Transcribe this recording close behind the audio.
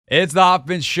It's the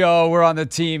Hoffman Show. We're on the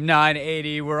Team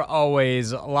 980. We're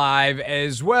always live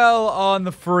as well on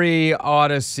the free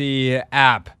Odyssey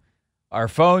app. Our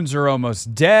phones are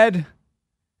almost dead.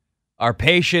 Our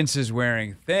patience is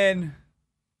wearing thin.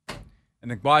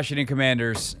 And the Washington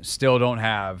Commanders still don't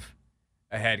have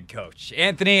a head coach.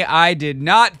 Anthony, I did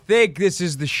not think this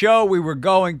is the show we were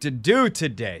going to do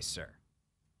today, sir.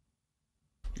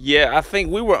 Yeah, I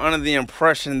think we were under the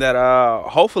impression that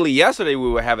hopefully yesterday we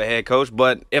would have a head coach,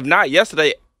 but if not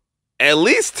yesterday, at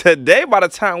least today by the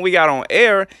time we got on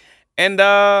air. And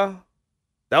the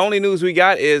only news we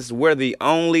got is we're the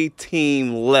only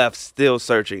team left still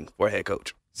searching for a head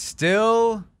coach.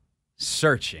 Still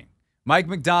searching. Mike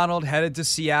MacDonald headed to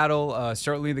Seattle,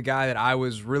 certainly the guy that I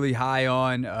was really high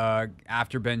on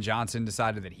after Ben Johnson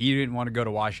decided that he didn't want to go to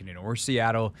Washington or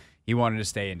Seattle. He wanted to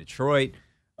stay in Detroit.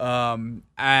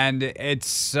 And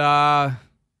it's,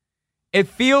 it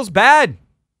feels bad.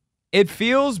 It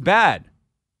feels bad.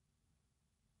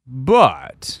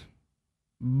 But,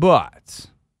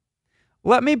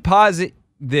 let me posit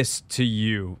this to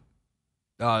you,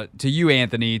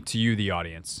 Anthony, to you, the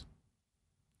audience.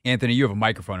 Anthony, you have a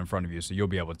microphone in front of you, so you'll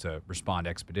be able to respond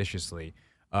expeditiously.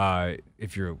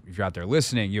 If you're out there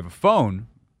listening, you have a phone,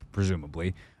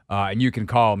 presumably. And you can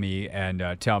call me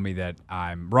and tell me that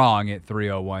I'm wrong at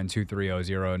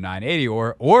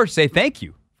 301-230-0980 or say thank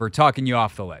you for talking you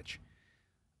off the ledge.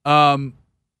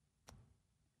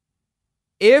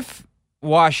 If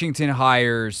Washington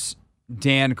hires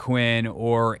Dan Quinn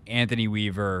or Anthony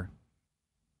Weaver,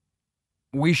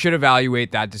 we should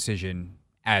evaluate that decision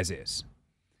as is.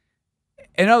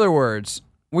 In other words,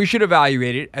 we should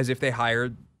evaluate it as if they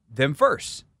hired them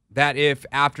first. That if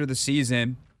after the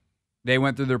season they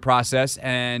went through their process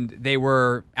and they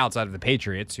were outside of the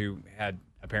Patriots, who had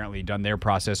apparently done their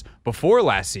process before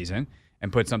last season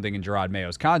and put something in Gerard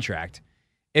Mayo's contract.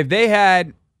 If they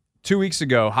had 2 weeks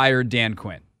ago hired Dan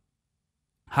Quinn,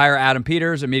 hire Adam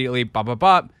Peters, immediately do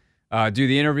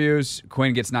the interviews.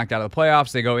 Quinn gets knocked out of the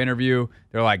playoffs. They go interview.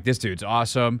 They're like, this dude's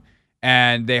awesome.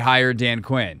 And they hire Dan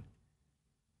Quinn.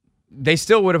 They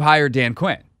still would have hired Dan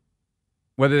Quinn.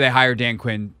 Whether they hired Dan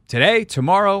Quinn today,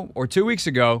 tomorrow, or 2 weeks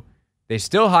ago, they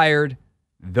still hired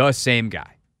the same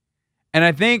guy. And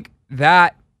I think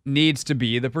that needs to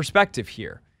be the perspective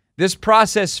here. This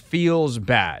process feels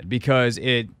bad because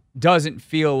it doesn't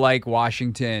feel like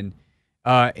Washington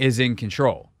is in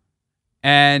control.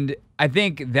 And I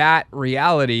think that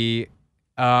reality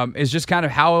is just kind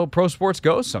of how pro sports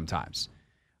goes sometimes.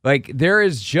 Like, there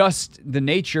is just the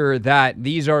nature that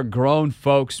these are grown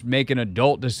folks making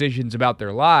adult decisions about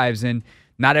their lives, and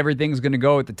not everything's going to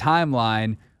go with the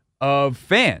timeline of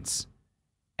fans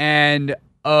and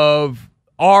of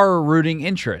our rooting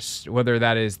interests, whether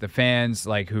that is the fans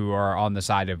like who are on the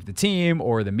side of the team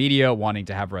or the media wanting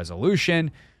to have resolution.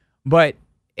 But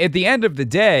at the end of the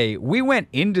day, we went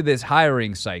into this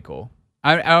hiring cycle.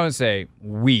 I don't say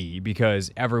we,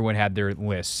 because everyone had their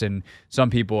lists, and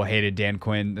some people hated Dan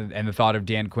Quinn and the thought of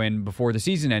Dan Quinn before the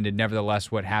season ended,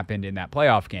 nevertheless what happened in that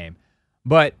playoff game.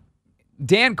 But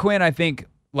Dan Quinn, I think,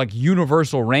 like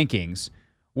universal rankings,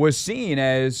 was seen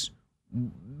as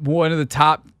one of the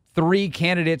top 3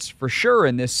 candidates for sure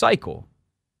in this cycle.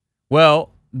 Well,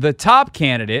 the top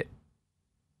candidate,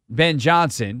 Ben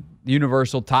Johnson, the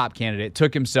universal top candidate,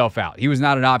 took himself out. He was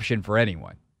not an option for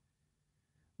anyone.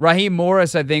 Raheem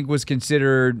Morris, I think, was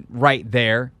considered right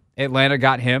there. Atlanta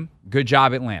got him. Good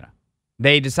job, Atlanta.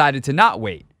 They decided to not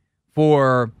wait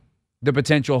for the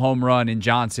potential home run in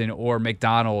Johnson or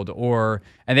MacDonald,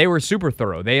 and they were super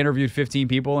thorough. They interviewed 15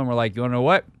 people and were like, you know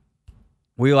what?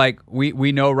 We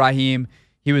know Raheem.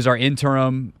 He was our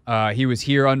interim. He was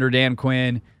here under Dan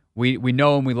Quinn. We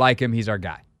know him. We like him. He's our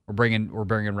guy. We're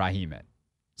bringing Raheem in.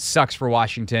 Sucks for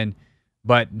Washington,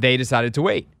 but they decided to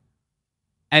wait.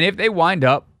 And if they wind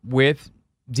up with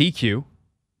DQ,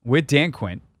 with Dan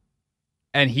Quinn,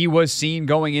 and he was seen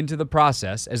going into the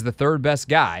process as the third best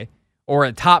guy or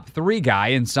a top 3 guy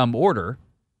in some order,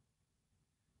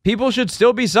 people should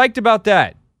still be psyched about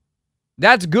that.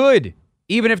 That's good,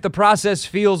 even if the process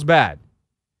feels bad.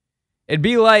 It'd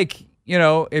be like,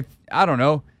 if, I don't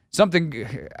know, something,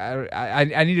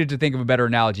 I needed to think of a better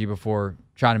analogy before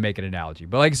trying to make an analogy.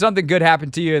 But like something good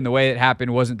happened to you and the way it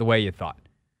happened wasn't the way you thought.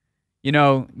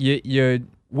 You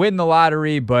win the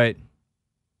lottery, but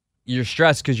you're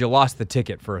stressed because you lost the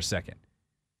ticket for a second.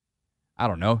 I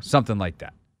don't know, something like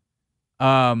that.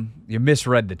 You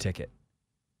misread the ticket.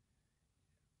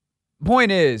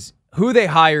 Point is, who they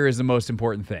hire is the most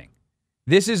important thing.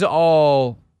 This is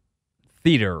all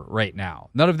theater right now.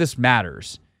 None of this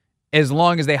matters as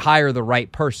long as they hire the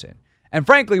right person. And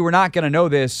frankly, we're not going to know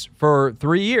this for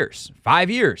 3 years,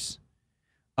 5 years.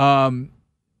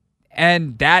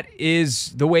 And that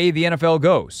is the way the NFL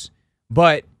goes.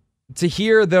 But to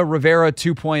hear the Rivera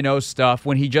 2.0 stuff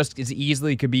when he just as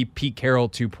easily could be Pete Carroll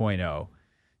 2.0,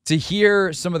 to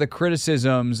hear some of the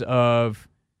criticisms of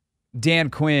Dan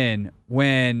Quinn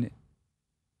when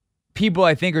people,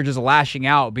 I think, are just lashing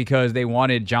out because they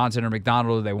wanted Johnson or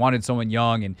MacDonald, or they wanted someone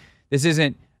young, and this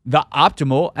isn't the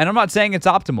optimal. And I'm not saying it's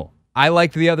optimal. I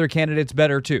like the other candidates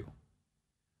better too.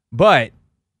 But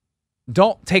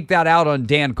don't take that out on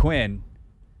Dan Quinn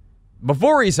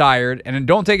before he's hired, and then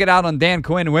don't take it out on Dan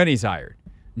Quinn when he's hired.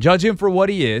 Judge him for what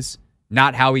he is,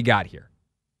 not how he got here.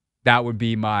 That would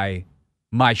be my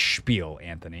spiel,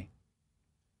 Anthony.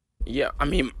 Yeah, I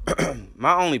mean,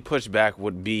 my only pushback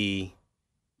would be,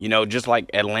 just like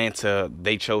Atlanta,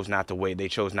 they chose not to wait. They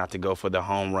chose not to go for the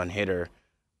home run hitter.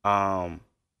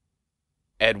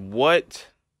 At what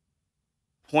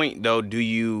point, though, do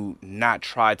you not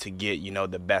try to get,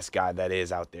 the best guy that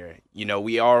is out there?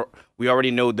 We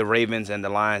already know the Ravens and the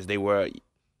Lions, they were,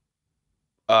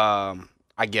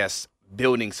 I guess,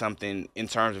 building something in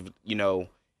terms of,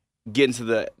 getting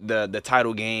to the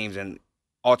title games and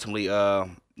ultimately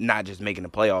not just making the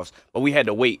playoffs. But we had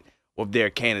to wait with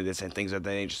their candidates and things of that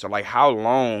nature. So, how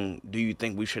long do you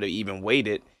think we should have even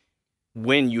waited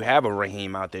when you have a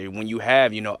Raheem out there, when you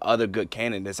have, other good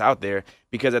candidates out there?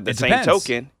 Because at the same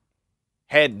token,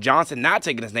 had Johnson not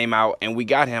taken his name out and we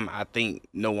got him, I think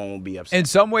no one will be upset. In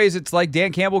some ways, it's like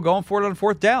Dan Campbell going for it on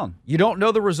fourth down. You don't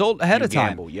know the result ahead of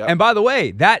time. Yep. And by the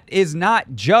way, that is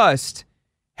not just,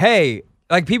 hey,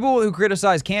 like people who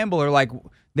criticize Campbell are like,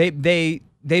 they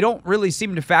don't really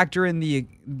seem to factor in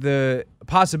the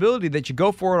possibility that you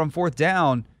go for it on fourth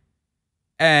down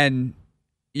and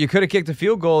you could have kicked a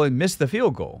field goal and missed the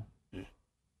field goal.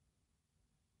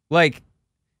 Like,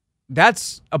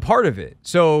 that's a part of it.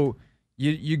 So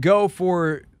you go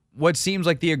for what seems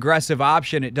like the aggressive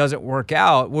option. It doesn't work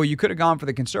out. Well, you could have gone for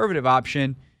the conservative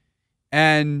option,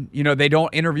 and, they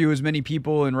don't interview as many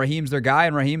people, and Raheem's their guy,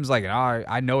 and Raheem's like,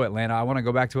 I know Atlanta. I want to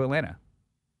go back to Atlanta.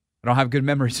 I don't have good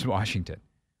memories in Washington.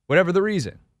 Whatever the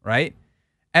reason, right?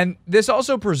 And this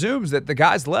also presumes that the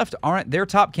guys left aren't their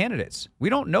top candidates. We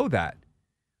don't know that.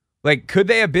 Like, could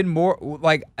they have been more,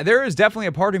 like, there is definitely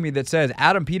a part of me that says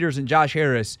Adam Peters and Josh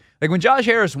Harris, like, when Josh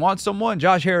Harris wants someone,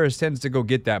 Josh Harris tends to go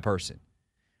get that person.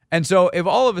 And so if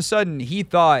all of a sudden he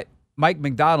thought Mike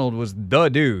MacDonald was the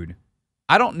dude,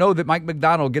 I don't know that Mike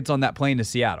MacDonald gets on that plane to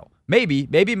Seattle. Maybe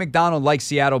MacDonald likes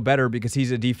Seattle better because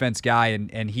he's a defense guy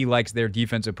and he likes their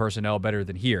defensive personnel better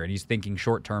than here, and he's thinking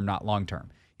short-term, not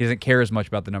long-term. He doesn't care as much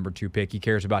about the number 2 pick. He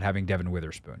cares about having Devin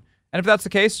Witherspoon. And if that's the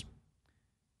case,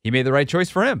 he made the right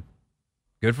choice for him.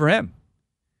 Good for him.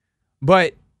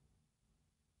 But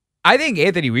I think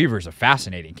Anthony Weaver is a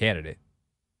fascinating candidate.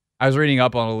 I was reading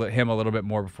up on him a little bit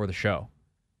more before the show.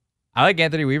 I like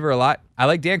Anthony Weaver a lot. I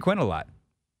like Dan Quinn a lot.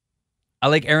 I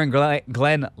like Aaron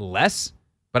Glenn less,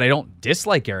 but I don't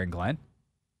dislike Aaron Glenn.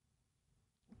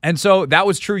 And so that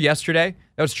was true yesterday.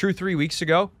 That was true 3 weeks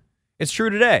ago. It's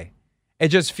true today. It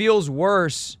just feels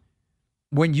worse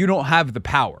when you don't have the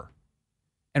power.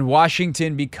 And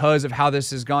Washington, because of how this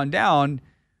has gone down,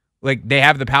 like, they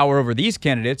have the power over these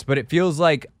candidates, but it feels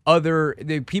like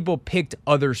the people picked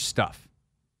other stuff.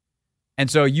 And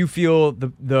so you feel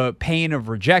the pain of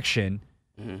rejection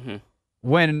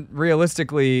when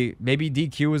realistically maybe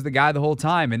DQ was the guy the whole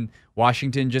time and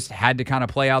Washington just had to kind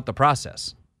of play out the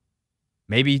process.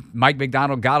 Maybe Mike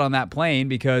MacDonald got on that plane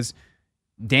because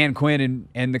Dan Quinn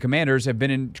and the Commanders have been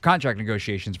in contract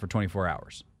negotiations for 24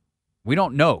 hours. We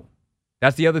don't know.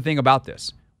 That's the other thing about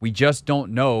this. We just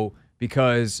don't know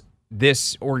because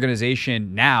this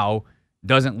organization now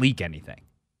doesn't leak anything,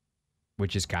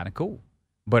 which is kind of cool,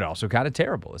 but also kind of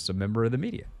terrible as a member of the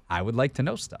media. I would like to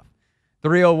know stuff.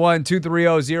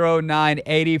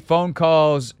 301-230-0980. Phone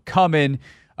calls coming.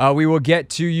 We will get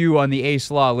to you on the Ace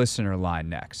Law listener line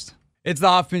next. It's the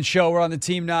Hoffman Show. We're on the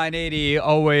Team 980,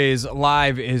 always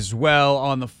live as well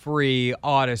on the free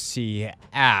Odyssey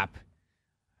app.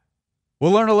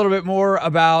 We'll learn a little bit more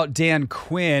about Dan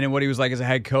Quinn and what he was like as a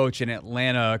head coach in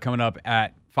Atlanta coming up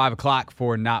at 5 o'clock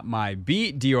for Not My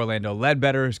Beat. D. Orlando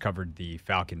Ledbetter has covered the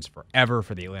Falcons forever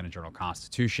for the Atlanta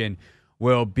Journal-Constitution.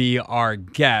 Will be our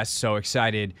guest. So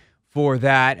excited for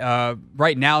that.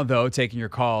 Right now, though, taking your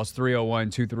calls,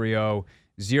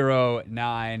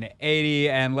 301-230-0980.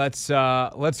 And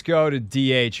let's go to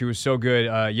DH, who was so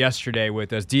good yesterday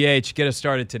with us. DH, get us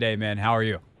started today, man. How are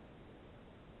you?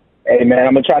 Hey, man,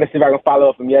 I'm going to try to see if I can follow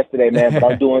up from yesterday, man, but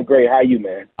I'm doing great. How are you,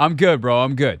 man? I'm good, bro.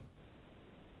 I'm good.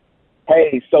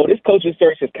 Hey, so this coaching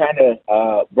search has kind of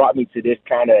brought me to this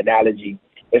kind of analogy.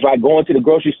 It's like going to the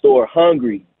grocery store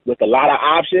hungry with a lot of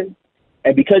options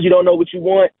And because you don't know what you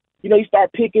want, you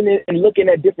start picking it and looking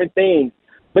at different things.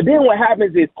 But then what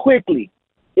happens is quickly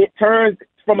it turns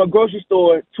from a grocery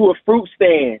store to a fruit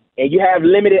stand, and you have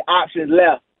limited options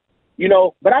left.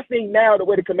 But I think now the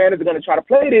way the Commanders are going to try to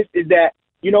play this is that,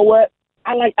 you know what,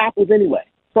 I like apples anyway.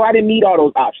 So I didn't need all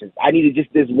those options. I needed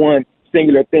just this one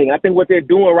singular thing. I think what they're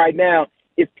doing right now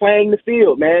is playing the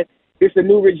field, man. It's a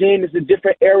new regime. It's a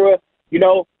different era.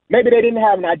 Maybe they didn't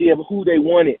have an idea of who they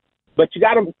wanted, but you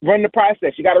got to run the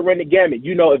process. You got to run the gamut.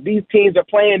 If these teams are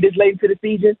playing this late into the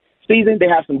season, they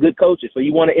have some good coaches. So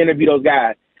you want to interview those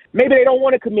guys. Maybe they don't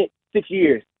want to commit 6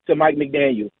 years to Mike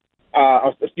McDaniel,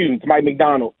 to Mike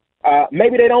MacDonald.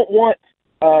 Maybe they don't want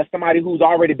somebody who's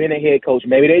already been a head coach.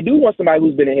 Maybe they do want somebody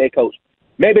who's been a head coach.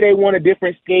 Maybe they want a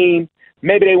different scheme.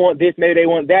 Maybe they want this. Maybe they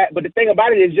want that. But the thing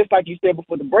about it is, just like you said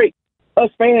before the break, us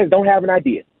fans don't have an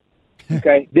idea.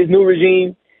 Okay, this new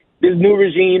regime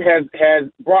has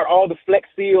brought all the Flex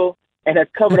Seal and has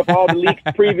covered up all the leaks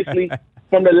previously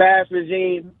from the last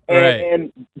regime,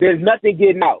 and there's nothing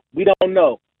getting out. We don't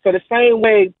know. So the same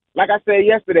way, like I said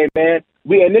yesterday, man,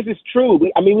 and this is true.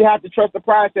 We have to trust the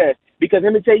process, because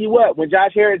let me tell you what, when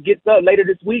Josh Harris gets up later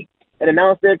this week and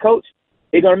announces their coach,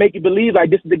 they're gonna make you believe like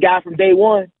this is the guy from day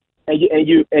one, and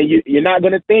you're not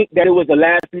gonna think that it was the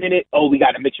last minute. Oh, we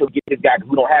got to make sure we get this guy because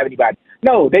we don't have anybody.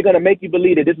 No, they're gonna make you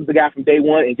believe that this is the guy from day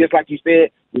one, and just like you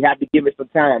said, we have to give it some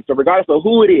time. So regardless of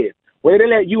who it is, whether they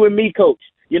let you and me coach,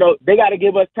 they got to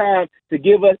give us time to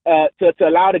give us to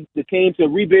allow the team to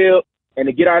rebuild and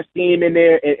to get our scheme in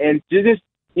there and to just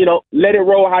let it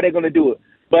roll how they're gonna do it.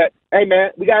 But hey,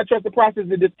 man, we gotta trust the process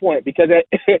at this point, because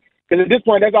at this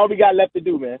point, that's all we got left to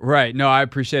do, man. Right. No, I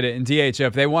appreciate it. And DH,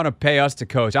 if they want to pay us to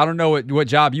coach, I don't know what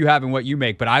job you have and what you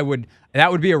make, but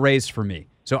that would be a raise for me.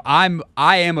 So I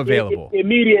am available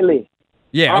immediately.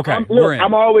 Yeah. Okay.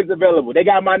 I'm always available. They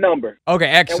got my number. Okay.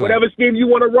 Excellent. And whatever scheme you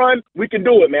want to run, we can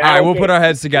do it, man. All right, we'll put our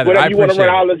heads together. Whatever you want to run,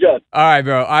 I'll adjust. All right,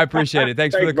 bro. I appreciate it.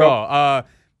 Thanks for the call.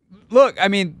 Look,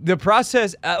 the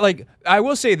process. I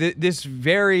will say that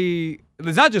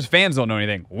it's not just fans don't know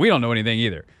anything. We don't know anything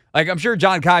either. I'm sure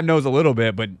John Keim knows a little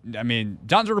bit, but,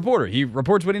 John's a reporter. He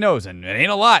reports what he knows, and it ain't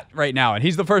a lot right now. And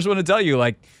he's the first one to tell you,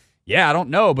 yeah, I don't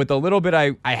know. But the little bit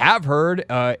I have heard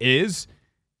is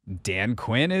Dan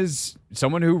Quinn is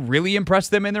someone who really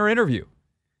impressed them in their interview.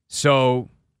 So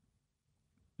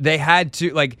they had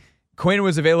to, Quinn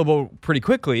was available pretty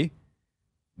quickly.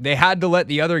 They had to let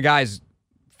the other guys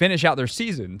finish out their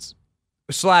seasons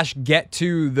 / get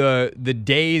to the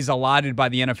days allotted by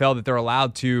the NFL that they're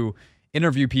allowed to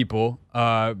interview people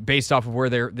based off of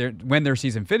where when their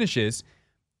season finishes,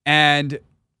 and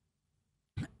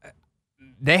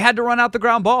they had to run out the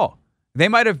ground ball. They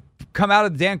might have come out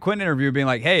of the Dan Quinn interview being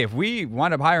like, "Hey, if we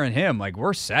wind up hiring him,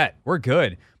 we're set, we're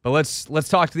good. But let's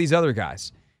talk to these other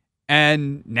guys."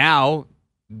 And now,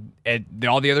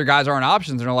 all the other guys aren't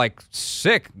options, and are like,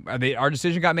 "Sick, our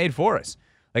decision got made for us."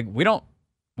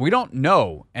 We don't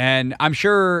know, and I'm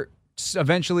sure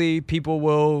eventually people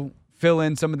will fill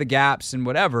in some of the gaps and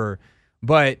whatever.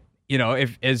 But,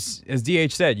 if, as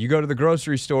DH said, you go to the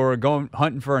grocery store going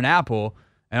hunting for an apple,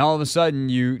 and all of a sudden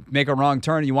you make a wrong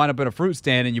turn and you wind up at a fruit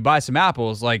stand and you buy some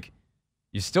apples,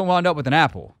 you still wound up with an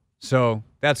apple. So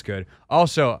that's good.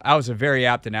 Also, that was a very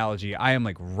apt analogy. I am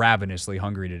ravenously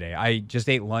hungry today. I just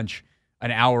ate lunch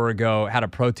an hour ago, had a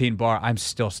protein bar. I'm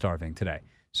still starving today.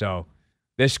 So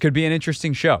this could be an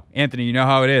interesting show. Anthony, you know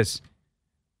how it is.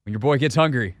 When your boy gets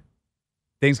hungry,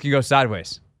 things can go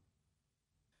sideways.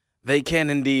 They can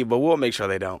indeed, but we'll make sure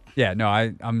they don't. Yeah, no,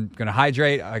 I'm going to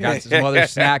hydrate. I got some other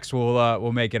snacks.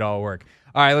 We'll make it all work.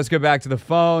 All right, let's go back to the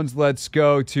phones. Let's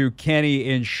go to Kenny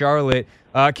in Charlotte.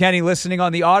 Kenny, listening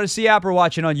on the Odyssey app or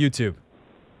watching on YouTube?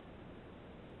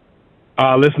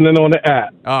 Listening on the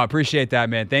app. Oh, appreciate that,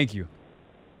 man. Thank you.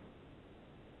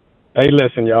 Hey,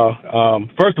 listen, y'all.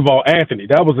 First of all, Anthony,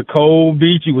 that was a cold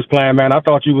beat you was playing, man. I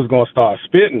thought you was going to start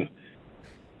spitting.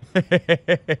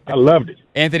 I loved it.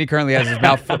 Anthony currently has his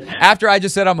mouth full. After I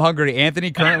just said I'm hungry, Anthony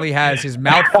currently has his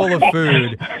mouth full of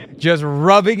food, just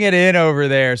rubbing it in over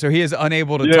there, so he is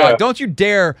unable to talk. Don't you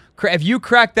dare. If you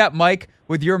crack that mic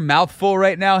with your mouth full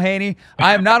right now, Haney,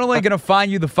 I am not only going to fine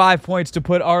you the 5 points to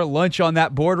put our lunch on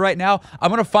that board right now, I'm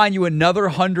going to fine you another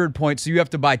 100 points, so you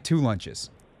have to buy 2 lunches.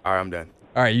 All right, I'm done.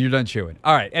 All right, you're done chewing.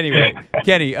 All right, anyway,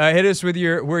 Kenny, hit us with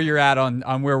where you're at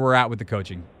on where we're at with the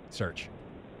coaching search.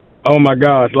 Oh my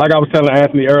gosh! Like I was telling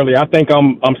Anthony earlier, I think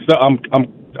I'm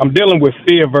dealing with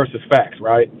fear versus facts,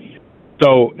 right?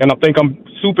 So, and I think I'm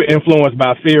super influenced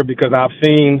by fear because I've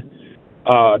seen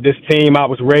this team. I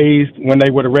was raised when they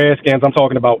were the Redskins. I'm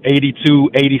talking about 82,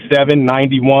 87,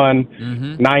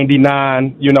 91,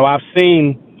 99. I've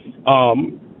seen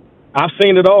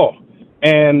it all.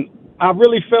 And I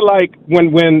really feel like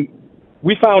when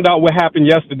we found out what happened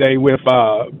yesterday with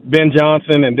Ben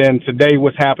Johnson, and then today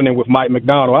what's happening with Mike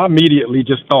MacDonald, I immediately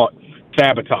just thought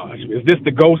sabotage. Is this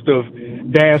the ghost of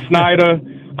Dan Snyder,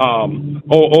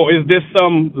 or is this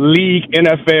some league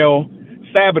NFL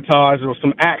sabotage or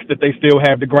some acts that they still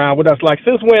have to grind with us? Like,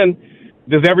 since when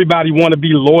does everybody want to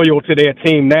be loyal to their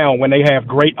team now when they have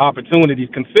great opportunities,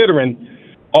 considering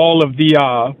all of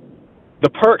the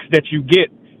perks that you get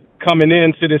coming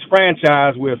into this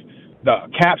franchise with the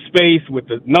cap space, with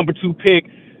the number 2 pick?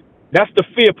 That's the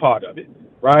fear part of it,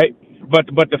 right? But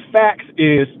the facts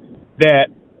is that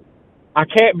I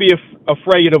can't be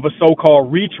afraid of a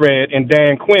so-called retread in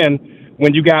Dan Quinn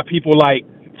when you got people like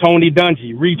Tony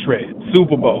Dungy, retread,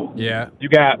 Super Bowl. Yeah. You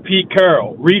got Pete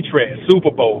Carroll, retread,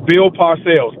 Super Bowl. Bill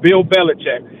Parcells, Bill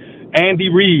Belichick, Andy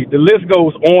Reid. The list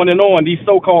goes on and on. These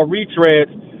so-called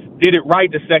retreads did it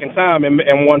right the second time and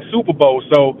won Super Bowl.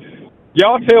 So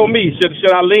y'all tell me,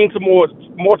 should I lean more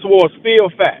towards fear or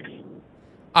facts?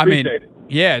 Appreciate it.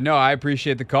 Yeah, no, I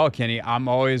appreciate the call, Kenny. I'm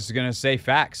always going to say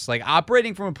facts. Like,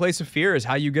 operating from a place of fear is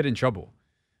how you get in trouble,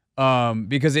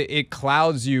 because it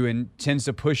clouds you and tends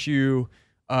to push you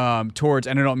towards,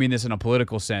 and I don't mean this in a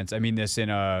political sense, I mean this in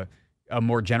a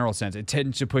more general sense. It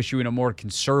tends to push you in a more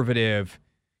conservative,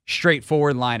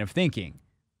 straightforward line of thinking,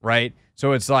 right?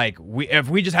 So it's like, if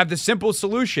we just have the simple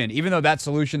solution, even though that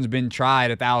solution's been tried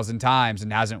 1,000 times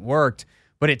and hasn't worked,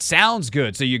 but it sounds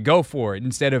good, so you go for it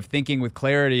instead of thinking with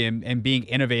clarity and being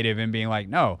innovative and being like,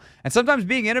 no. And sometimes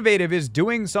being innovative is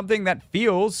doing something that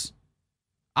feels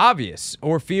obvious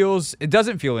or it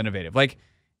doesn't feel innovative. Like,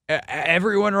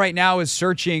 everyone right now is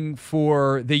searching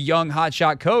for the young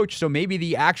hotshot coach, so maybe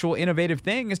the actual innovative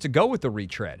thing is to go with the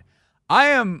retread.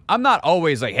 I'm not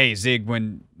always like, hey, zig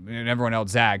when everyone else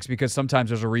zags, because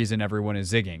sometimes there's a reason everyone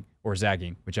is zigging or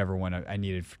zagging, whichever one I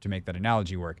needed to make that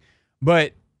analogy work.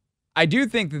 But I do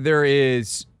think that there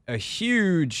is a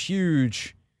huge,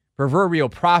 huge proverbial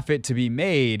profit to be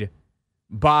made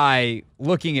by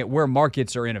looking at where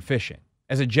markets are inefficient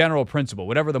as a general principle,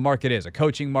 whatever the market is, a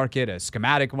coaching market, a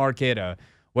schematic market,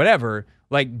 whatever.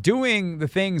 Like, doing the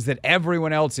things that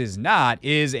everyone else is not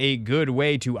is a good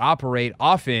way to operate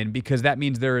often, because that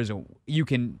means you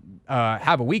can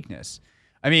have a weakness.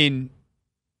 I mean,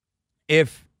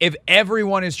 if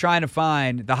everyone is trying to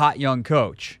find the hot young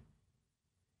coach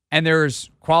and there's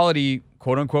quality,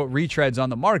 quote-unquote, retreads on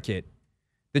the market,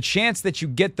 the chance that you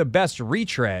get the best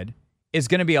retread is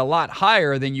going to be a lot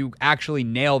higher than you actually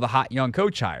nail the hot young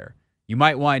coach hire. You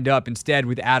might wind up instead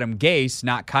with Adam Gase,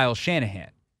 not Kyle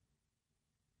Shanahan.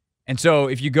 And so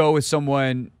if you go with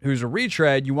someone who's a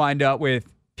retread, you wind up with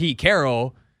Pete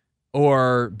Carroll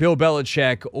or Bill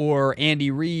Belichick or Andy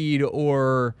Reid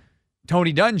or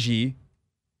Tony Dungy,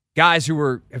 guys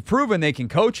who have proven they can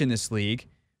coach in this league,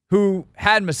 who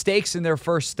had mistakes in their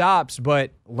first stops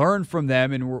but learned from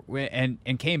them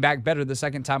and came back better the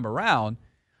second time around.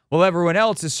 Well, everyone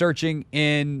else is searching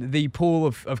in the pool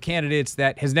of candidates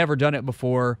that has never done it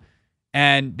before,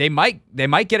 and they might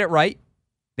get it right.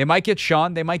 They might get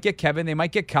Sean, they might get Kevin, they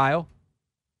might get Kyle,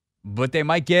 but they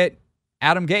might get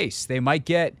Adam Gase. They might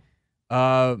get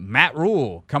Matt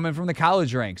Rule coming from the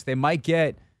college ranks. They might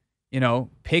get,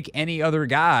 pick any other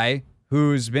guy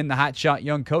who's been the hotshot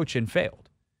young coach and failed.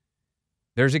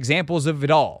 There's examples of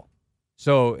it all.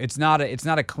 So it's not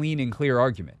a clean and clear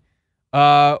argument.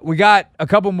 We got a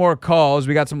couple more calls.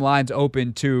 We got some lines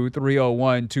open to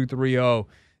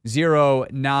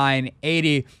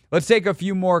 301-230-0980. Let's take a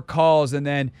few more calls, and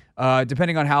then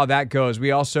depending on how that goes,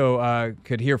 we also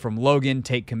could hear from Logan,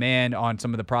 take command on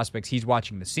some of the prospects he's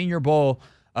watching the Senior Bowl.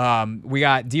 We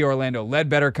got D. Orlando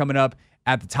Ledbetter coming up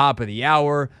at the top of the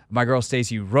hour. My girl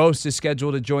Stacey Roast is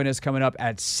scheduled to join us coming up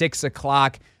at 6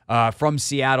 o'clock. From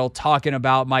Seattle, talking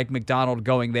about Mike MacDonald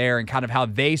going there and kind of how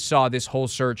they saw this whole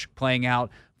search playing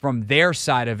out from their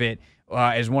side of it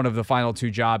as one of the final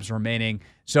 2 jobs remaining.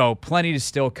 So plenty to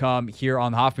still come here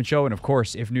on the Hoffman Show. And, of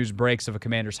course, if news breaks of a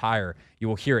Commander's hire, you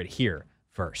will hear it here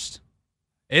first.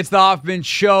 It's the Hoffman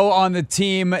Show on the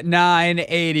Team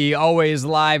 980, always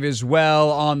live as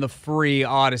well on the free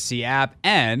Odyssey app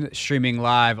and streaming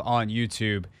live on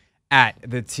YouTube at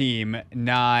the Team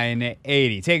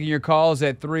 980. Taking your calls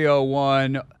at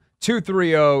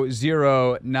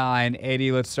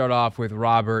 301-230-0980. Let's start off with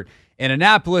Robert in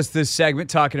Annapolis this segment,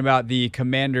 talking about the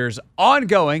Commanders'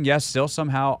 ongoing, yes, still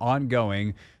somehow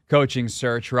ongoing, coaching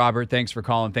search. Robert, thanks for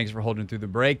calling. Thanks for holding through the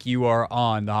break. You are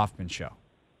on the Hoffman Show.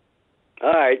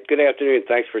 All right. Good afternoon.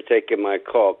 Thanks for taking my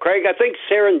call. Craig, I think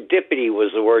serendipity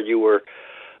was the word you were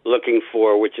looking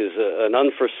for, which is an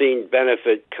unforeseen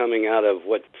benefit coming out of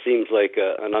what seems like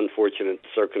an unfortunate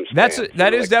circumstance.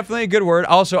 That is definitely a good word.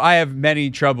 Also, I have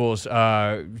many troubles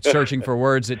searching for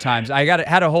words at times. I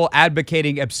had a whole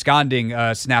advocating absconding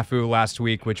snafu last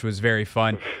week, which was very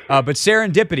fun. But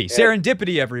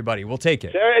serendipity, everybody, we'll take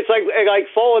it. It's like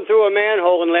falling through a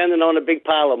manhole and landing on a big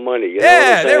pile of money. You know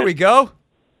yeah, there we go.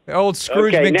 The old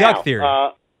Scrooge McDuck theory.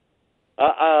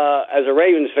 As a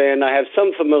Ravens fan, I have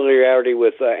some familiarity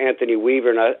with Anthony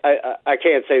Weaver, and I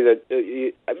can't say that.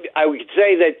 I would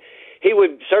say that he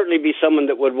would certainly be someone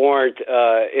that would warrant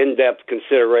in-depth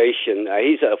consideration.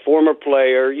 He's a former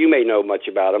player. You may know much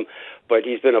about him, but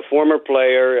he's been a former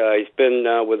player. He's been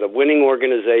with a winning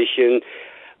organization.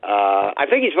 I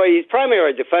think he's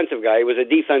primarily a defensive guy. He was a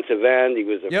defensive end. He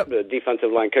was a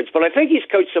defensive line coach. But I think he's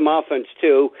coached some offense,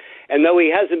 too. And though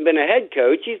he hasn't been a head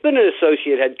coach, he's been an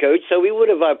associate head coach, so he would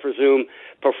have, I presume,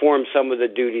 performed some of the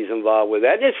duties involved with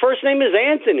that. And his first name is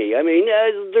Anthony. I mean,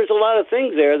 there's a lot of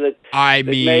things there that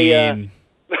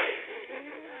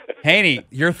Haney,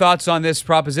 your thoughts on this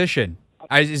proposition?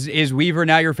 Is Weaver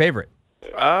now your favorite?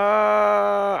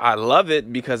 I love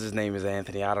it because his name is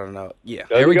Anthony. I don't know. Yeah.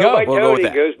 There we go. We'll go with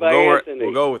that.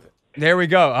 We'll go with it. There we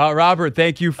go. Robert,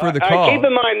 thank you for the call. Keep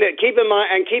in mind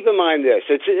this.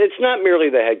 It's not merely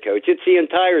the head coach. It's the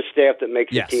entire staff that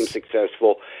makes the team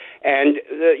successful. And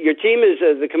your team is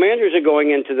the Commanders are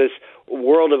going into this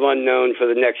world of unknown for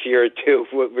the next year or two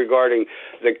regarding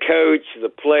the coach, the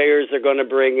players they're going to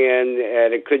bring in,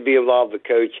 and it could be involved the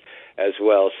coach as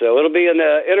well. So it'll be an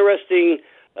interesting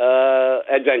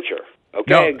adventure.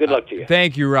 Okay, good luck to you.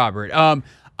 Thank you, Robert.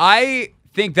 I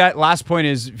think that last point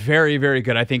is very, very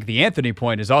good. I think the Anthony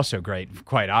point is also great,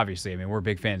 quite obviously. I mean, we're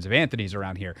big fans of Anthony's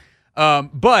around here.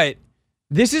 But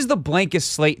this is the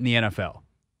blankest slate in the NFL.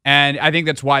 And I think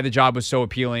that's why the job was so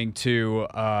appealing to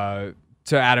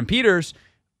Adam Peters,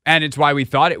 and it's why we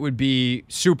thought it would be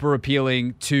super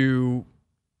appealing to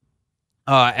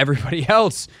everybody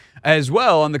else as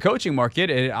well on the coaching market.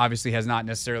 It obviously has not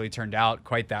necessarily turned out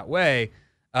quite that way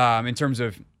in terms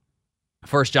of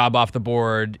first job off the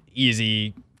board,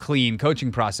 easy, clean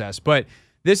coaching process. But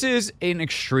this is an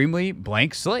extremely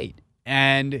blank slate.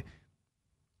 And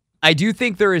I do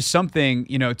think there is something,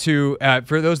 to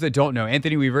for those that don't know,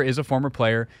 Anthony Weaver is a former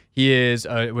player. He was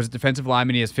a defensive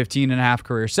lineman. He has 15 and a half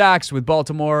career sacks with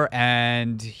Baltimore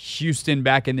and Houston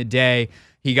back in the day.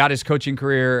 He got his coaching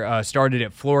career started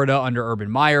at Florida under Urban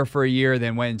Meyer for a year,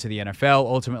 then went into the NFL,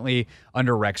 ultimately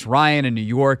under Rex Ryan in New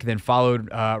York, then followed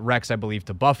Rex, I believe,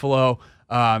 to Buffalo.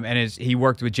 He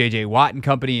worked with J.J. Watt and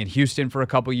company in Houston for a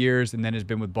couple years, and then has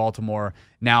been with Baltimore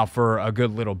now for a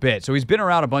good little bit. So he's been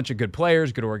around a bunch of good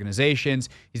players, good organizations.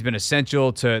 He's been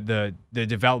essential to the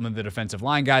development of the defensive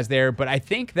line guys there. But I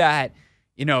think that,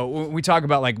 when we talk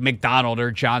about like MacDonald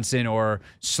or Johnson or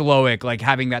Slowick, like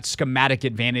having that schematic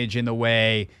advantage in the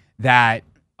way that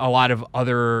a lot of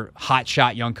other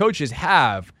hotshot young coaches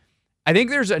have, I think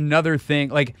there's another thing.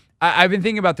 Like, I've been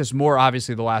thinking about this more,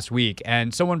 obviously, the last week,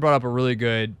 and someone brought up a really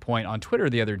good point on Twitter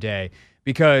the other day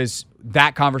because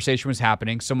that conversation was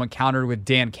happening. Someone countered with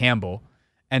Dan Campbell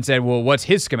and said, well, what's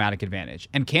his schematic advantage?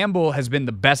 And Campbell has been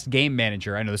the best game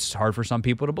manager. I know this is hard for some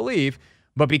people to believe,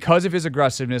 but because of his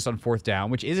aggressiveness on fourth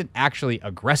down, which isn't actually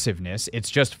aggressiveness, it's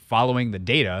just following the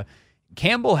data,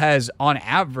 Campbell has, on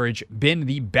average, been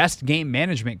the best game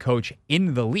management coach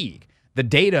in the league. The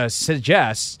data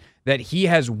suggests that he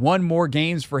has won more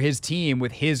games for his team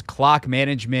with his clock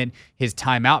management, his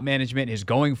timeout management, his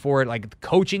going for it, like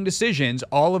coaching decisions.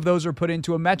 All of those are put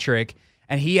into a metric,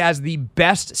 and he has the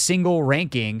best single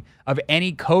ranking of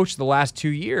any coach the last 2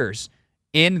 years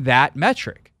in that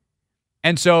metric.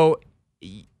 And so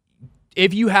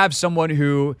if you have someone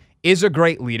who is a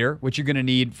great leader, which you're going to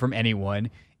need from anyone,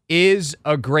 is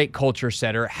a great culture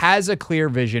setter, has a clear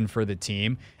vision for the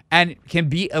team, and can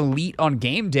be elite on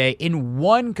game day in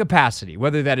one capacity,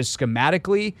 whether that is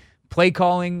schematically, play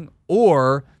calling,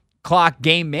 or clock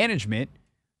game management,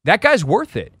 that guy's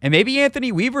worth it. And maybe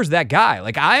Anthony Weaver's that guy.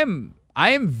 Like, I am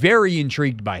very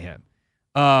intrigued by him.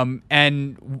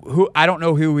 And I don't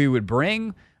know who he would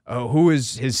bring, who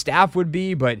his staff would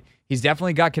be, but he's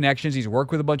definitely got connections. He's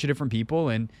worked with a bunch of different people,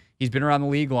 and he's been around the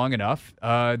league long enough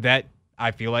that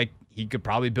I feel like he could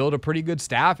probably build a pretty good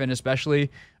staff, and especially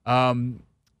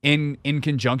in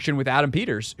conjunction with Adam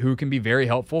Peters, who can be very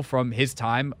helpful from his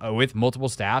time with multiple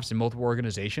staffs and multiple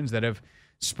organizations that have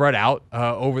spread out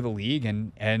over the league,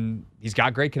 and he's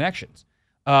got great connections.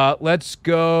 Let's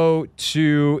go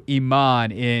to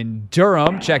Iman in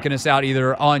Durham, checking us out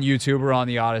either on YouTube or on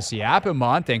the Odyssey app.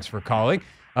 Iman, thanks for calling.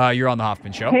 You're on the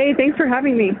Hoffman Show. Hey, thanks for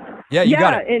having me. Yeah, you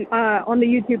got it. On the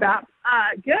YouTube app.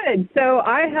 Good. So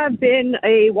I have been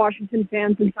a Washington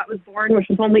fan since I was born, which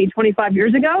was only 25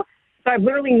 years ago. So I've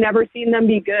literally never seen them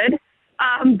be good.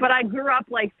 But I grew up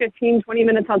like 15, 20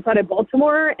 minutes outside of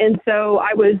Baltimore. And so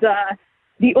I was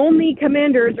the only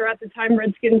Commanders, or at the time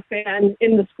Redskins, fan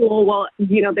in the school while,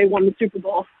 they won the Super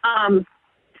Bowl.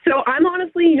 So I'm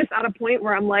honestly just at a point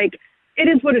where I'm like, it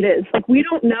is what it is. Like, we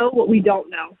don't know what we don't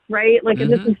know, right? Like,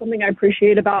 and this is something I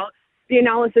appreciate about the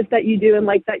analysis that you do and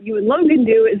like that you and Logan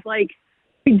do is like,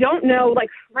 we don't know, like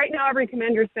right now every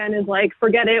Commanders fan is like,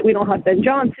 forget it, we don't have Ben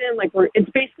Johnson. Like it's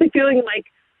basically feeling like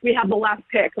we have the last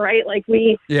pick, right? Like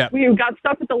we got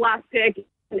stuck with the last pick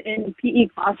in PE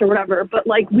class or whatever, but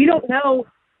like we don't know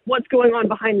what's going on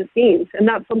behind the scenes. And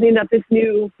that's something that this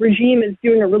new regime is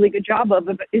doing a really good job of,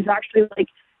 is actually like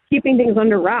keeping things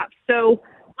under wraps. So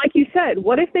like you said,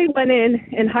 what if they went in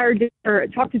and hired or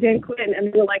talked to Dan Quinn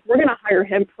and they're like, we're going to hire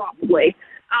him probably.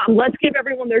 Let's give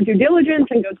everyone their due diligence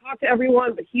and go talk to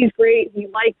everyone, but he's great. We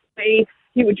like the way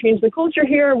he would change the culture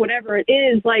here, whatever it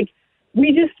is. Like,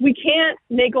 we can't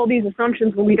make all these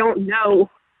assumptions when we don't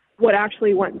know what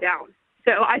actually went down.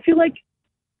 So I feel like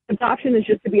the option is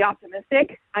just to be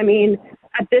optimistic. I mean,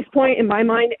 at this point, in my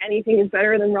mind, anything is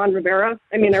better than Ron Rivera.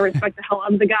 I mean, I respect the hell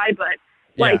out of the guy, but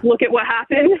look at what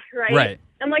happened, right? Right.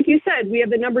 And like you said, we have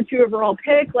the number 2 overall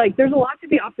pick. Like, there's a lot to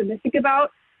be optimistic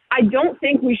about. I don't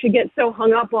think we should get so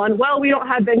hung up on, well, we don't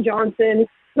have Ben Johnson,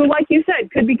 who, like you said,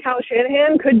 could be Kyle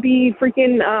Shanahan, could be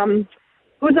freaking,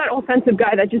 who's that offensive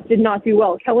guy that just did not do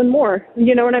well? Kellen Moore.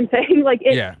 You know what I'm saying? Like,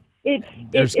 it's a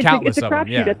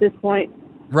crapshoot at this point.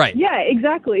 Right. Yeah,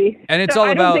 exactly. And it's so all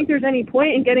I about. don't think there's any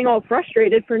point in getting all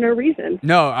frustrated for no reason.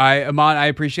 No, Amon, I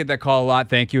appreciate that call a lot.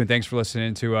 Thank you, and thanks for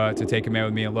listening to Take a Man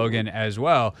with me and Logan as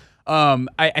well.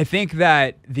 I think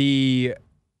that there's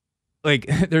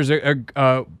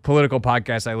a political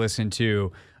podcast I listened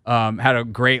to had a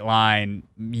great line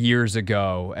years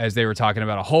ago as they were talking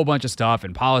about a whole bunch of stuff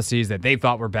and policies that they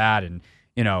thought were bad and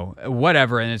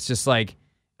whatever. And it's just like,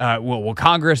 will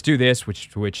Congress do this?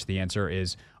 Which the answer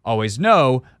is always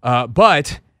no.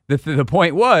 But the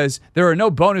point was there are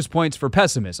no bonus points for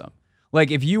pessimism.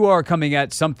 Like if you are coming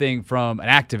at something from an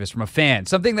activist, from a fan,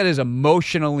 something that is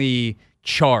emotionally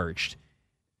charged,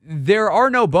 there are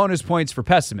no bonus points for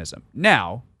pessimism.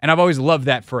 Now, and I've always loved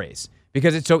that phrase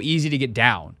because it's so easy to get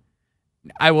down.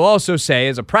 I will also say,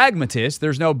 as a pragmatist,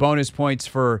 there's no bonus points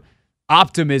for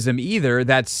optimism either.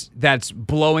 That's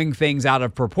blowing things out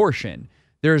of proportion.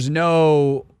 There's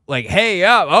no like, hey,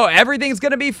 everything's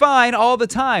going to be fine all the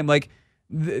time. Like,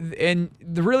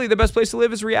 really the best place to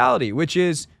live is reality, which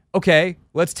is, okay,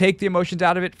 let's take the emotions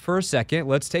out of it for a second.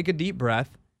 Let's take a deep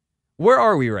breath. Where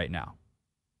are we right now?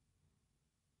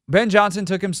 Ben Johnson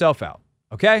took himself out.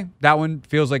 Okay? That one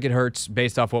feels like it hurts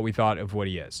based off what we thought of what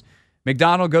he is.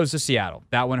 MacDonald goes to Seattle.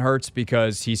 That one hurts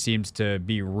because he seems to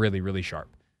be really, really sharp.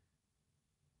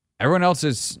 Everyone else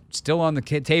is still on the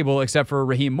table except for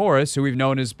Raheem Morris, who we've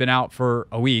known has been out for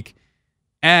a week.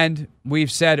 And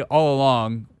we've said all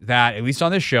along that, at least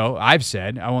on this show, I've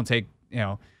said, I won't take,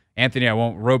 Anthony, I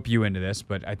won't rope you into this,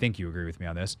 but I think you agree with me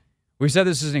on this. We said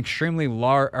this is an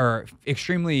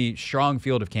extremely strong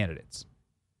field of candidates.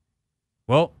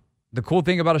 Well, the cool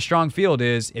thing about a strong field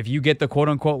is if you get the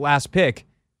quote-unquote last pick,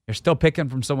 you're still picking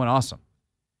from someone awesome.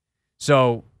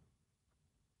 So,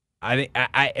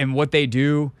 and what they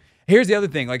do, here's the other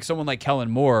thing, like someone like Kellen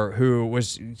Moore, who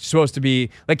was supposed to be,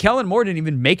 like Kellen Moore didn't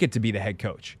even make it to be the head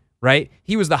coach, right?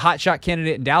 He was the hotshot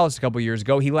candidate in Dallas a couple years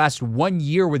ago. He lasted 1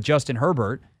 year with Justin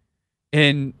Herbert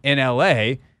in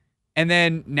LA, and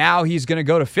then now he's going to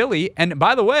go to Philly. And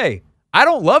by the way, I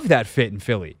don't love that fit in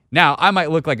Philly. Now, I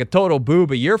might look like a total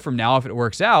boob a year from now if it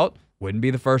works out. Wouldn't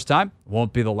be the first time.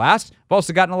 Won't be the last. I've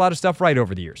also gotten a lot of stuff right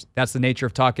over the years. That's the nature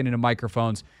of talking into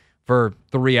microphones for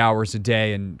 3 hours a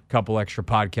day and a couple extra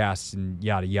podcasts and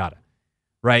yada, yada.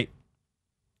 Right?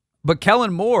 But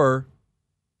Kellen Moore,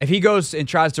 if he goes and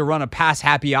tries to run a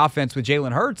pass-happy offense with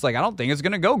Jalen Hurts, I don't think it's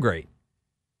going to go great.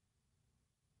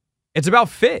 It's about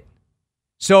fit.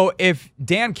 So if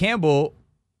Dan Quinn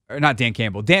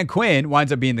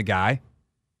winds up being the guy,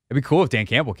 it'd be cool if Dan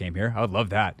Campbell came here. I would love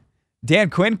that.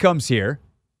 Dan Quinn comes here,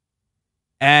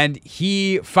 and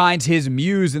he finds his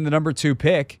muse in the number 2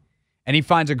 pick, and he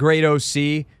finds a great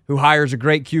OC who hires a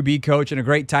great QB coach and a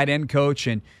great tight end coach,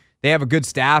 and they have a good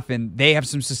staff, and they have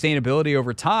some sustainability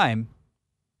over time.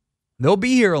 They'll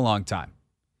be here a long time.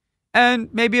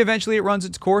 And maybe eventually it runs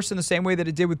its course in the same way that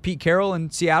it did with Pete Carroll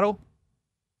in Seattle.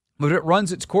 But if it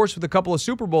runs its course with a couple of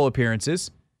Super Bowl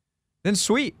appearances, then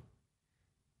sweet.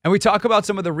 And we talk about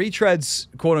some of the retreads,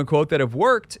 quote unquote, that have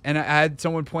worked. And I had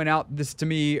someone point out this to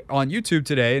me on YouTube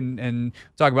today and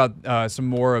talk about some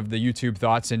more of the YouTube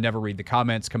thoughts and never read the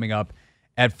comments coming up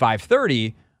at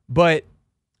 5:30. But,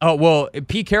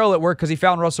 Pete Carroll at work because he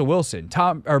found Russell Wilson.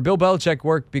 Bill Belichick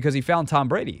worked because he found Tom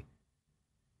Brady.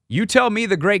 You tell me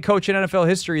the great coach in NFL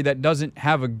history that doesn't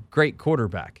have a great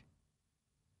quarterback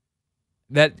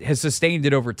that has sustained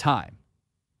it over time.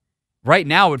 Right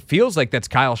now, it feels like that's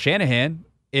Kyle Shanahan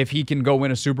if he can go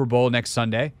win a Super Bowl next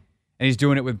Sunday, and he's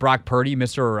doing it with Brock Purdy,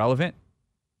 Mr. Irrelevant.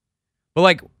 But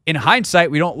like in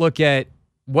hindsight, we don't look at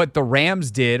what the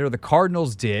Rams did or the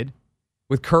Cardinals did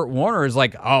with Kurt Warner as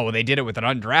like, oh, they did it with an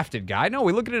undrafted guy. No,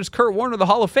 we look at it as Kurt Warner, the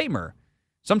Hall of Famer.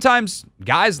 Sometimes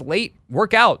guys late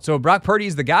work out. So if Brock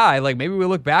Purdy's the guy, like maybe we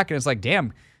look back and it's like,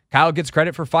 damn, Kyle gets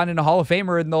credit for finding a Hall of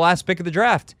Famer in the last pick of the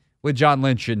draft with John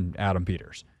Lynch and Adam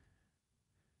Peters.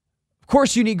 Of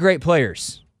course you need great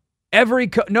players.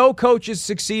 No coach is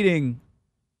succeeding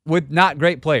with not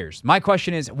great players. My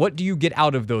question is, what do you get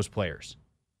out of those players?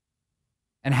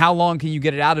 And how long can you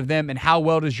get it out of them? And how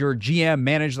well does your GM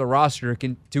manage the roster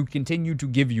to continue to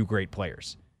give you great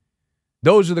players?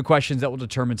 Those are the questions that will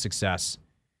determine success.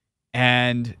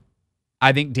 And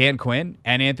I think Dan Quinn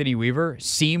and Anthony Weaver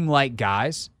seem like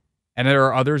guys, and there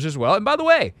are others as well. And by the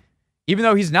way, even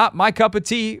though he's not my cup of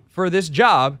tea for this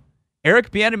job,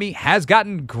 Eric Bieniemy has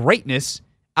gotten greatness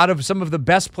out of some of the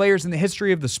best players in the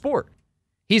history of the sport.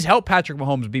 He's helped Patrick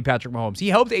Mahomes be Patrick Mahomes. He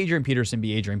helped Adrian Peterson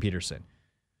be Adrian Peterson.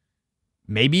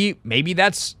 Maybe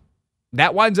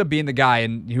that winds up being the guy,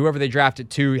 and whoever they drafted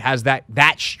to has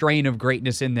that strain of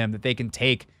greatness in them that they can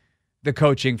take the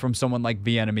coaching from someone like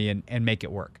Bieniemy and make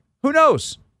it work. Who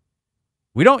knows?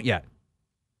 We don't yet.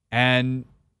 And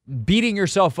beating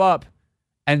yourself up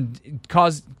and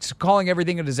calling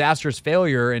everything a disastrous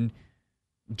failure and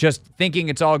just thinking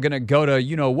it's all going to go to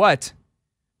you-know-what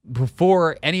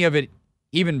before any of it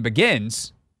even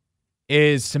begins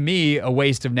is, to me, a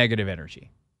waste of negative energy.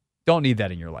 Don't need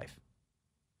that in your life.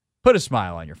 Put a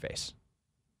smile on your face.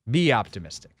 Be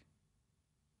optimistic.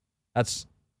 That's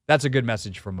a good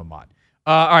message from Ahmad.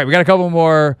 All right, we got a couple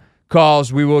more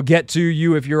calls. We will get to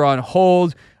you if you're on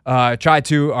hold. Try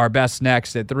to our best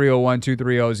next at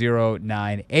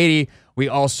 301-230-0980. We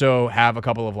also have a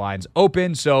couple of lines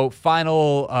open. So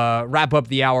final wrap up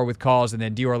the hour with calls, and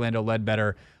then Orlando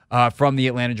Ledbetter from the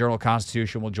Atlanta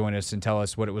Journal-Constitution will join us and tell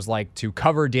us what it was like to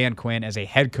cover Dan Quinn as a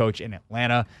head coach in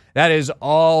Atlanta. That is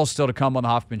all still to come on the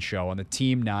Hoffman Show on the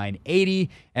Team 980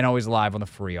 and always live on the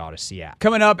free Odyssey app.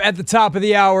 Coming up at the top of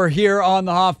the hour here on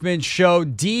the Hoffman Show,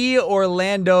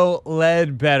 Orlando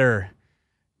Ledbetter.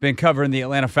 Been covering the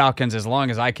Atlanta Falcons as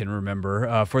long as I can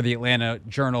remember for the Atlanta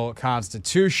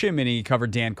Journal-Constitution, and he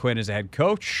covered Dan Quinn as a head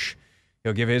coach.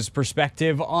 He'll give his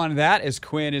perspective on that, as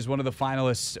Quinn is one of the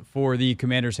finalists for the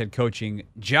Commanders' head coaching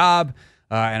job.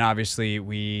 And obviously,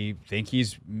 we think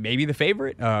he's maybe the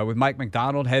favorite with Mike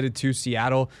MacDonald headed to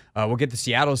Seattle. We'll get the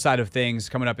Seattle side of things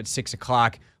coming up at 6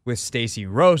 o'clock with Stacey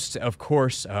Roast, of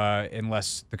course,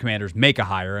 unless the Commanders make a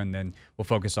hire, and then we'll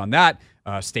focus on that.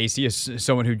 Stacey is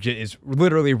someone who is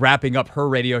literally wrapping up her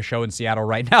radio show in Seattle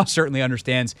right now, certainly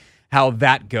understands how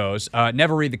that goes.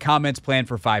 Never read the comments planned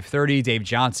for 5:30. Dave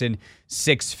Johnson,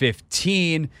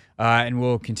 6:15. And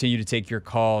we'll continue to take your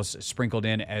calls sprinkled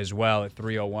in as well at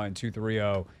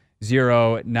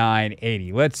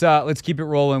 301-230-0980. Let's keep it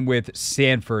rolling with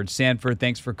Sanford. Sanford,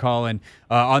 thanks for calling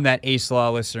on that Ace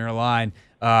Law listener line.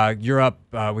 You're up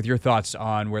with your thoughts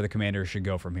on where the Commanders should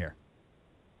go from here.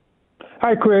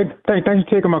 Hi, Craig. Thanks for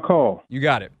taking my call. You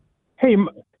got it. Hey,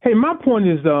 my point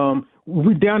is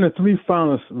we're down to three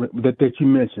finalists that you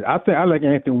mentioned. I like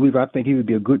Anthony Weaver. I think he would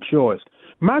be a good choice.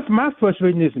 My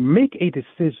frustration is make a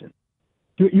decision.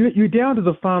 You're down to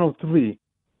the final three.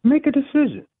 Make a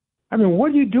decision. I mean,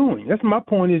 what are you doing? That's my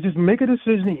point. Is just make a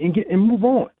decision and move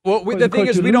on. Well, the thing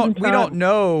is, we don't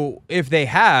know if they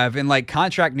have, and like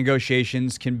contract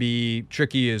negotiations can be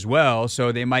tricky as well.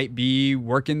 So they might be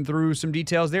working through some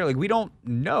details there. Like we don't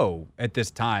know at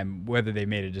this time whether they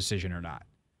made a decision or not.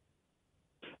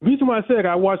 The reason why I said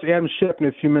I watched Adam Schefter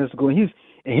a few minutes ago, and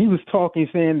he was talking,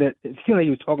 saying that it seemed like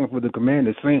he was talking for the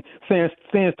Commanders, saying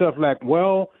stuff like,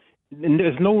 "Well,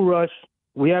 there's no rush.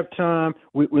 We have time.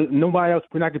 Nobody else.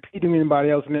 We're not competing with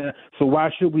anybody else now. So why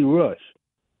should we rush?"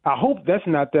 I hope that's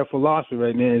not their philosophy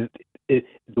right now.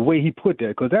 The way he put that,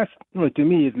 because that's to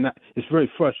me is not. It's very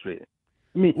frustrating.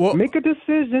 I mean, make a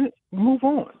decision, move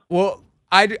on. Well,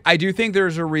 I do think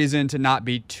there's a reason to not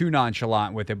be too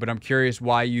nonchalant with it, but I'm curious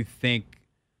why you think.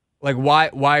 Like,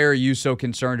 why are you so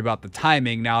concerned about the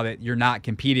timing now that you're not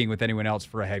competing with anyone else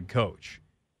for a head coach?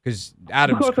 Because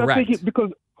Adam's correct.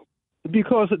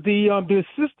 Because the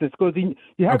assistants, because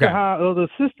you have to hire other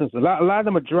assistants. A lot of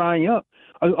them are drying up,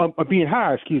 are being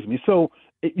hired. Excuse me. So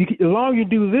as long as you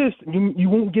do this, you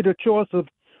won't get a choice of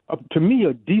to me,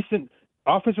 a decent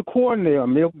offensive coordinator,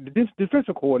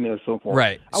 defensive coordinator, and so forth.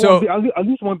 Right. I at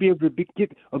least want to be able to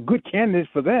get a good candidate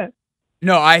for that.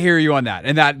 No, I hear you on that,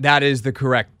 and that is the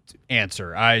correct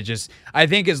answer. I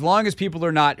think as long as people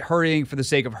are not hurrying for the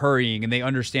sake of hurrying, and they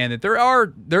understand that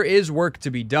there is work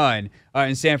to be done.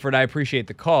 And Sanford, I appreciate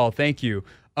the call. Thank you.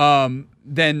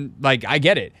 Then I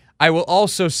get it. I will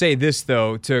also say this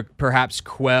though, to perhaps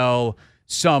quell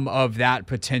some of that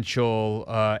potential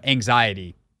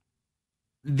anxiety.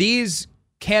 These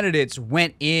candidates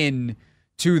went in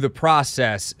to the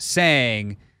process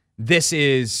saying, this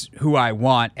is who I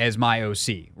want as my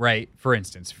OC, right? For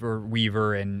instance, for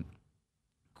Weaver and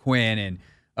Quinn and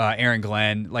Aaron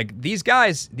Glenn, these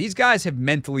guys have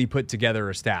mentally put together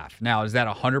a staff. Now, is that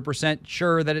 100%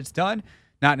 sure that it's done?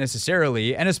 Not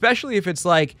necessarily. And especially if it's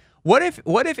what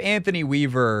if Anthony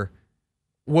Weaver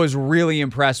was really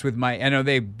impressed with I know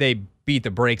they beat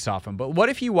the brakes off him, but what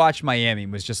if he watched Miami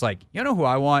and was just you know who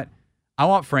I want? I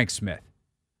want Frank Smith.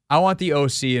 I want the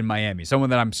OC in Miami, someone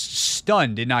that I'm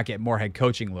stunned did not get more head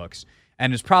coaching looks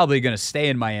and is probably going to stay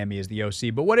in Miami as the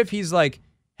OC. But what if he's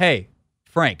hey,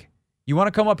 Frank, you want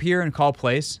to come up here and call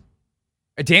plays?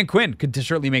 Dan Quinn could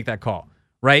certainly make that call,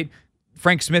 right?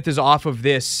 Frank Smith is off of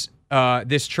this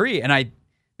tree, and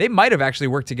they might have actually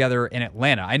worked together in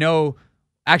Atlanta.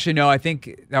 I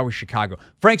think that was Chicago.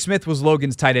 Frank Smith was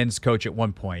Logan's tight ends coach at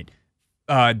one point.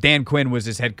 Dan Quinn was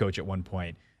his head coach at one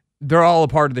point. They're all a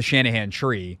part of the Shanahan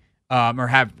tree, or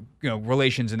have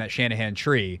relations in that Shanahan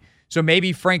tree. So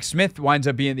maybe Frank Smith winds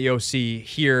up being the OC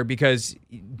here because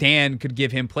Dan could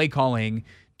give him play calling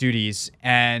duties,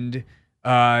 and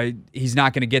he's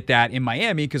not going to get that in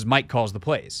Miami because Mike calls the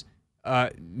plays.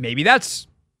 Maybe that's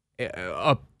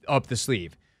up the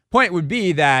sleeve. Point would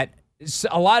be that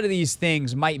a lot of these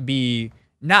things might be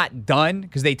not done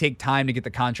because they take time to get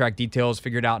the contract details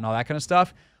figured out and all that kind of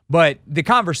stuff. But the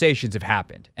conversations have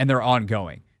happened and they're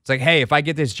ongoing. It's hey, if I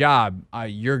get this job,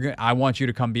 I want you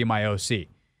to come be my OC.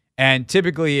 And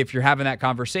typically, if you're having that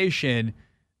conversation,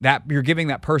 that you're giving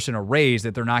that person a raise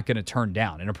that they're not going to turn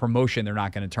down and a promotion they're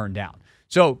not going to turn down.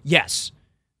 So yes,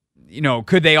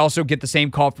 could they also get the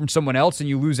same call from someone else and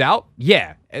you lose out?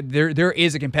 Yeah, there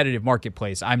is a competitive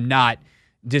marketplace. I'm not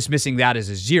dismissing that as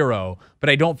a zero, but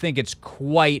I don't think it's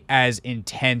quite as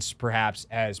intense, perhaps,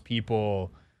 as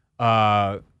people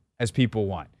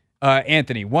want.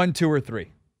 Anthony, 1, 2, or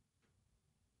 3?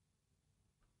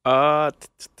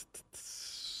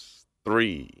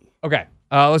 3. Okay.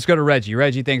 Let's go to Reggie.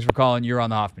 Reggie, thanks for calling. You're on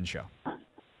the Hoffman Show.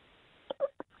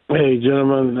 Hey,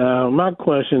 gentlemen. My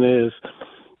question is,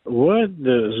 what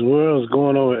the world is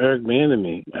going on with Eric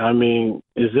Bieniemy? I mean,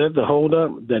 is that the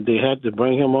holdup that they had to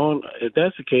bring him on? If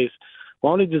that's the case,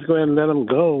 why don't they just go ahead and let him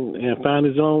go and find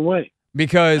his own way?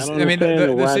 Because,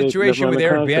 the situation with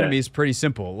Eric Bieniemy is pretty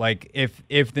simple.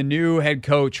 If the new head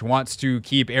coach wants to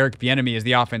keep Eric Bieniemy as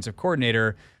the offensive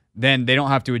coordinator, then they don't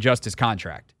have to adjust his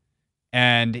contract.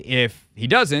 And if he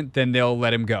doesn't, then they'll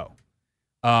let him go.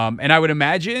 And I would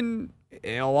imagine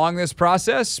along this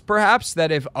process, perhaps,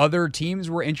 that if other teams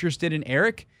were interested in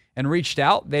Eric and reached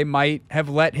out, they might have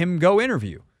let him go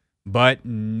interview. But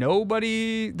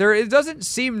it doesn't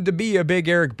seem to be a big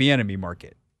Eric Bieniemy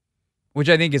market, which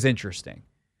I think is interesting.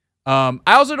 I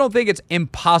also don't think it's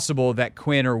impossible that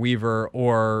Quinn or Weaver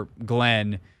or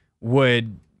Glenn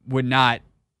would not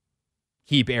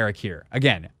keep Eric here.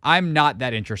 Again, I'm not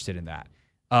that interested in that.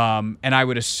 And I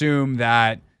would assume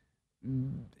that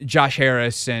Josh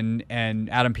Harris and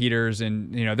Adam Peters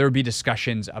and there would be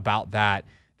discussions about that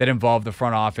involve the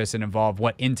front office and involve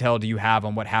what intel do you have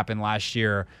on what happened last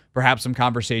year, perhaps some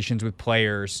conversations with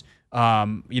players.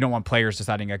 You don't want players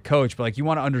deciding a coach, but you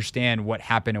want to understand what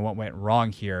happened and what went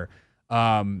wrong here.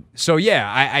 So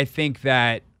yeah, I think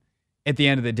that at the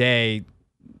end of the day,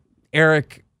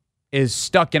 Eric is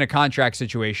stuck in a contract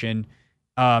situation.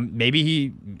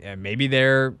 Maybe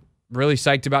they're really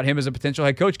psyched about him as a potential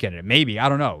head coach candidate. Maybe, I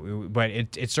don't know, but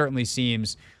it certainly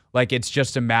seems like it's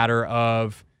just a matter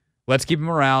of let's keep him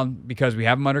around because we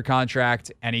have him under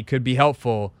contract and he could be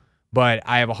helpful, but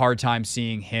I have a hard time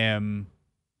seeing him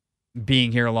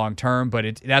being here long term.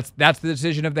 But that's the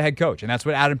decision of the head coach, and that's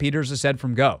what Adam Peters has said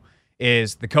from go.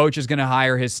 Is the coach is going to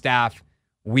hire his staff.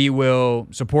 We will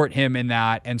support him in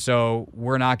that, and so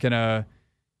we're not going to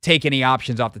take any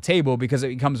options off the table because it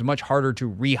becomes much harder to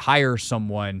rehire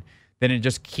someone than to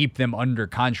just keep them under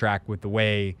contract with the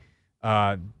way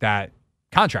that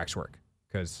contracts work,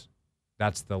 because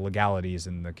that's the legalities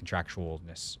and the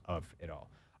contractualness of it all.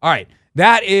 All right.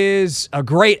 That is a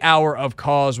great hour of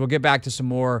calls. We'll get back to some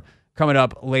more coming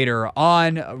up later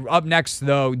on. Up next,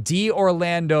 though, D.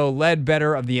 Orlando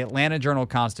Ledbetter of the Atlanta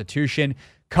Journal-Constitution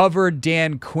covered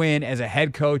Dan Quinn as a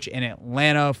head coach in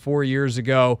Atlanta 4 years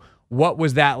ago. What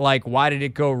was that like? Why did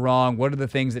it go wrong? What are the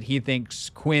things that he thinks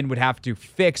Quinn would have to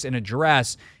fix and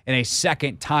address in a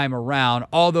second time around?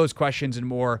 All those questions and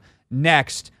more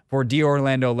next for D.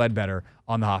 Orlando Ledbetter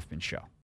on The Hoffman Show.